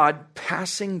God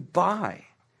passing by?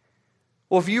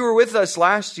 Well, if you were with us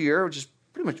last year, which is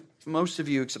pretty much most of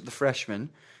you except the freshmen,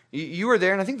 you were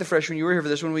there, and I think the freshmen, you were here for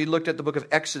this when we looked at the book of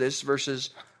Exodus,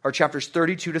 chapters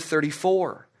 32 to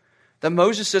 34. That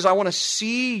Moses says, I want to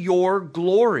see your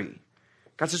glory.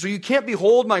 God says, well, you can't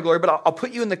behold my glory, but I'll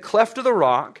put you in the cleft of the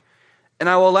rock, and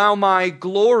I will allow my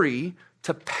glory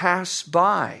to pass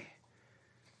by.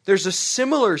 There's a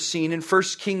similar scene in 1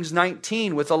 Kings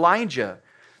 19 with Elijah.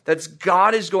 That's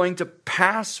God is going to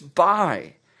pass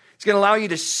by. He's going to allow you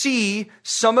to see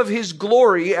some of his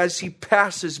glory as he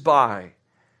passes by.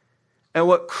 And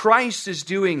what Christ is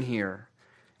doing here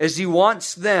is he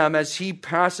wants them, as he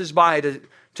passes by,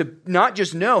 to not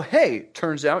just know, hey,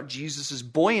 turns out Jesus'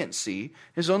 buoyancy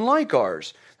is unlike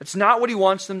ours. That's not what he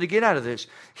wants them to get out of this.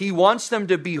 He wants them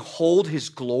to behold his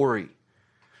glory,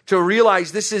 to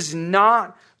realize this is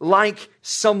not like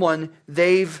someone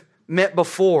they've met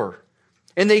before.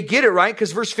 And they get it, right?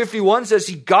 Because verse 51 says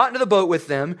he got into the boat with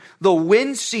them, the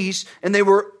wind ceased, and they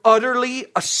were utterly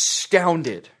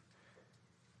astounded.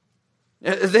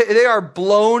 They are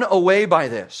blown away by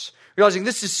this, realizing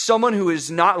this is someone who is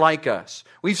not like us.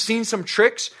 We've seen some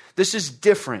tricks. This is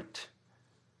different.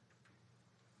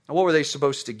 Now, what were they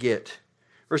supposed to get?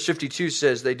 Verse 52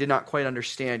 says they did not quite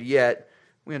understand yet.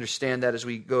 We understand that as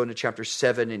we go into chapter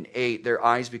 7 and 8, their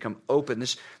eyes become open.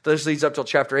 This leads up till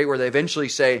chapter 8 where they eventually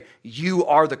say, you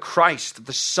are the Christ,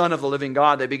 the Son of the living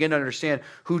God. They begin to understand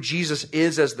who Jesus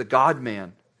is as the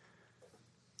God-man.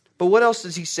 But what else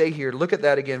does he say here? Look at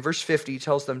that again. Verse 50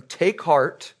 tells them, take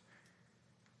heart,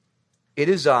 it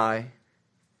is I,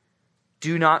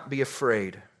 do not be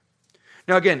afraid.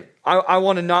 Now again, I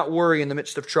want to not worry in the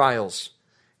midst of trials.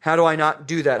 How do I not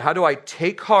do that? How do I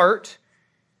take heart?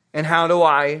 And how do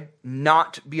I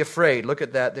not be afraid? Look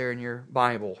at that there in your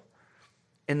Bible.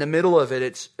 In the middle of it,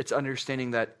 it's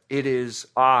understanding that it is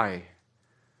I.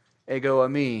 Ego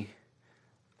eimi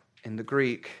in the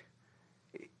Greek.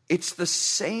 It's the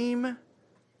same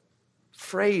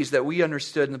phrase that we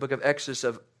understood in the book of Exodus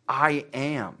of I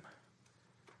am.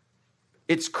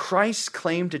 It's Christ's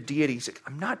claim to deity. He's like,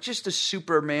 I'm not just a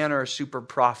superman or a super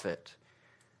prophet.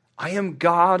 I am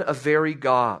God of very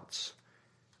gods.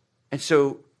 And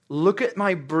so, look at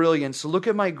my brilliance. Look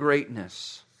at my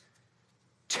greatness.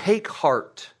 Take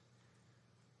heart.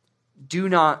 Do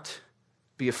not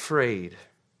be afraid.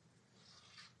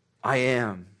 I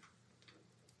am.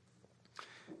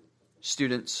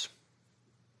 Students,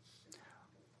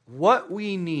 what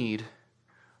we need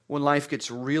when life gets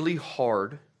really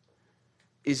hard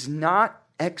is not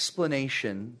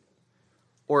explanation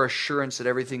or assurance that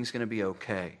everything's going to be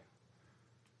okay.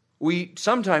 We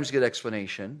sometimes get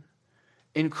explanation.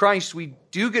 In Christ, we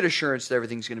do get assurance that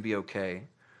everything's going to be okay.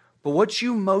 But what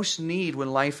you most need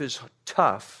when life is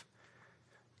tough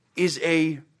is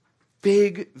a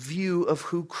big view of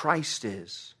who Christ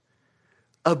is.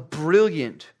 A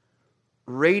brilliant,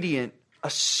 radiant,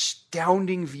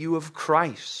 astounding view of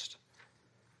Christ.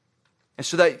 And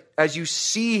so that as you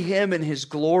see him in his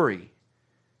glory,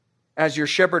 as your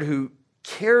shepherd who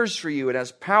cares for you and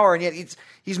has power, and yet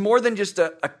he's more than just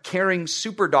a caring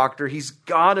super doctor. He's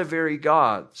God of very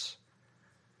gods.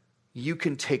 You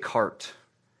can take heart.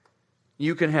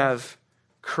 You can have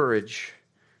courage.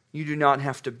 You do not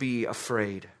have to be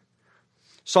afraid.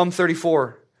 Psalm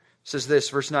 34 says this,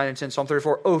 verse 9 and 10, Psalm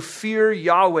 34, oh, fear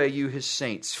Yahweh, you his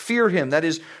saints. Fear him, that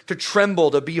is to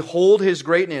tremble, to behold his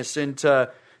greatness, and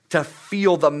to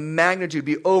feel the magnitude,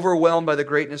 be overwhelmed by the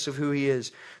greatness of who he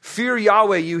is. Fear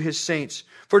Yahweh, you his saints.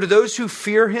 For to those who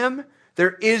fear him,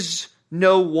 there is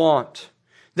no want.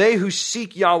 They who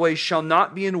seek Yahweh shall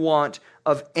not be in want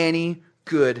of any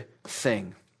good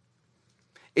thing.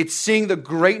 It's seeing the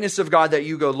greatness of God that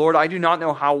you go, Lord, I do not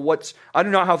know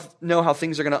how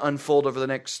things are going to unfold over the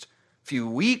next few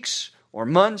weeks or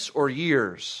months or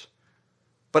years.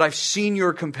 But I've seen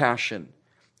your compassion.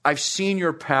 I've seen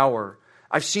your power.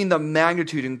 I've seen the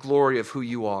magnitude and glory of who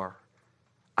you are.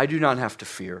 I do not have to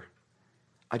fear.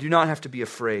 I do not have to be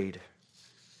afraid.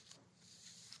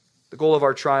 The goal of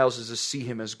our trials is to see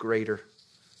him as greater,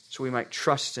 so we might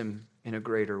trust him in a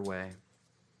greater way.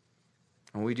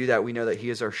 And when we do that, we know that he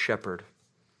is our shepherd.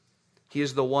 He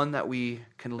is the one that we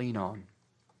can lean on.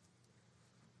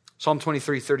 Psalm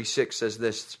 23:36 says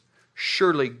this,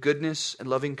 "Surely goodness and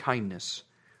loving kindness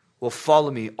will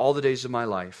follow me all the days of my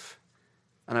life,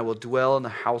 and I will dwell in the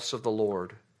house of the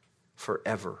Lord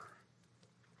forever."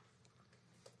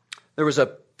 There was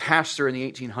a pastor in the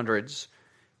 1800s.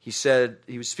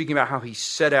 He was speaking about how he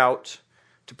set out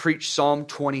to preach Psalm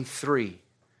 23.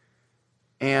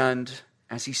 And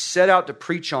as he set out to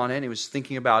preach on it, he was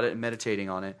thinking about it and meditating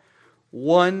on it,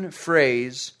 one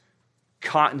phrase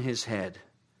caught in his head.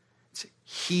 It's,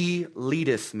 "He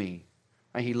leadeth me."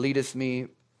 And he leadeth me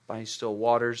by still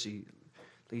waters. He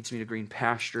leads me to green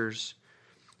pastures.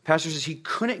 Pastor says he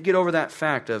couldn't get over that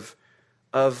fact of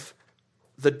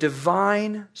the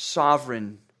divine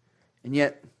sovereign, and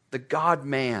yet the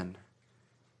God-man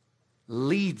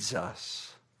leads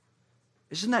us.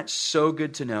 Isn't that so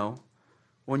good to know?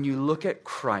 When you look at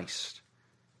Christ,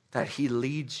 that he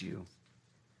leads you.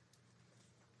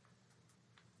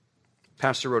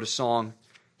 Pastor wrote a song,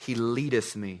 "He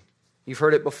Leadeth Me." You've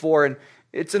heard it before, and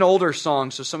it's an older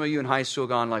song, so some of you in high school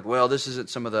gone like, well, this isn't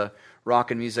some of the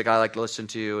rock and music I like to listen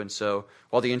to, and so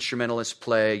while the instrumentalists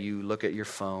play, you look at your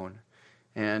phone.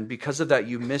 And because of that,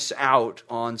 you miss out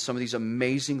on some of these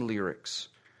amazing lyrics.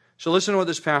 So listen to what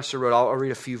this pastor wrote. I'll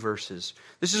read a few verses.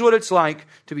 This is what it's like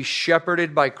to be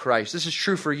shepherded by Christ. This is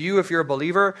true for you if you're a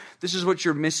believer. This is what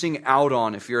you're missing out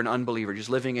on if you're an unbeliever, just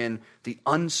living in the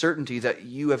uncertainty that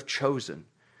you have chosen.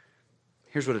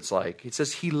 Here's what it's like. It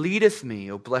says, "He leadeth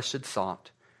me, O blessed thought,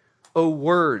 O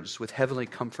words with heavenly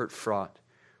comfort fraught.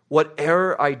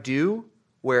 Whate'er I do,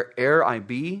 where'er I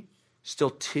be,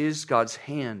 still 'tis God's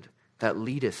hand that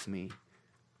leadeth me.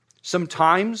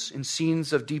 Sometimes in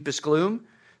scenes of deepest gloom,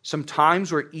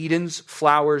 sometimes where Eden's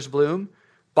flowers bloom,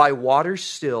 by waters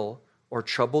still or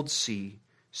troubled sea,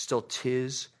 still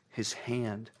 'tis his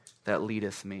hand that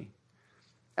leadeth me."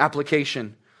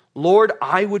 Application. Lord,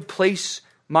 I would place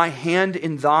my hand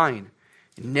in thine,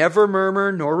 never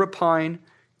murmur nor repine,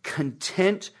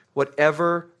 content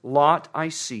whatever lot I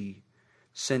see,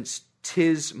 since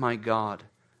 'tis my God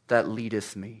that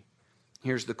leadeth me.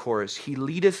 Here's the chorus. He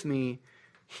leadeth me,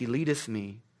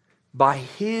 by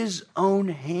his own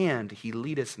hand he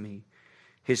leadeth me.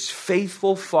 His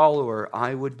faithful follower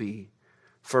I would be,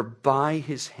 for by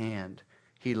his hand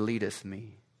he leadeth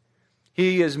me.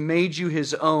 He has made you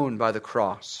his own by the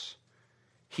cross.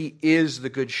 He is the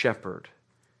good shepherd.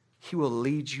 He will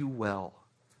lead you well.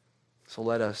 So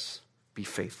let us be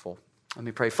faithful. Let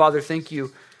me pray. Father, thank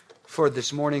you for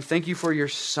this morning. Thank you for your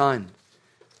Son.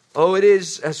 Oh, it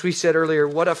is, as we said earlier,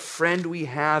 what a friend we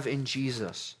have in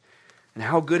Jesus. And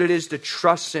how good it is to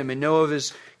trust him and know of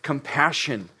his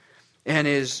compassion and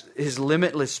his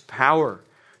limitless power.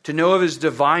 To know of his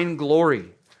divine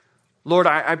glory. Lord,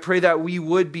 I pray that we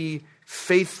would be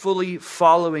faithfully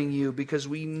following you because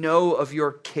we know of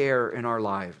your care in our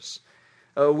lives.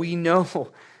 We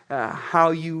know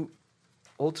how you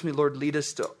ultimately, Lord, lead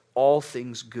us to all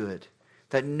things good.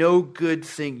 That no good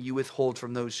thing you withhold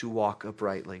from those who walk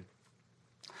uprightly.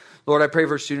 Lord, I pray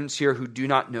for students here who do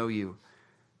not know you,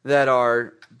 that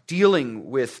are dealing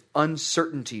with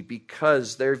uncertainty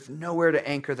because there's nowhere to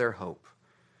anchor their hope.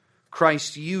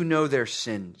 Christ, you know their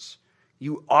sins.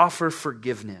 You offer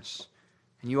forgiveness,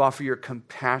 and you offer your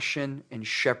compassion and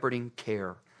shepherding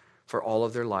care for all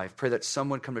of their life. Pray that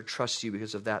someone come to trust you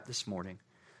because of that this morning.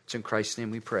 It's in Christ's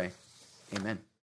name we pray. Amen.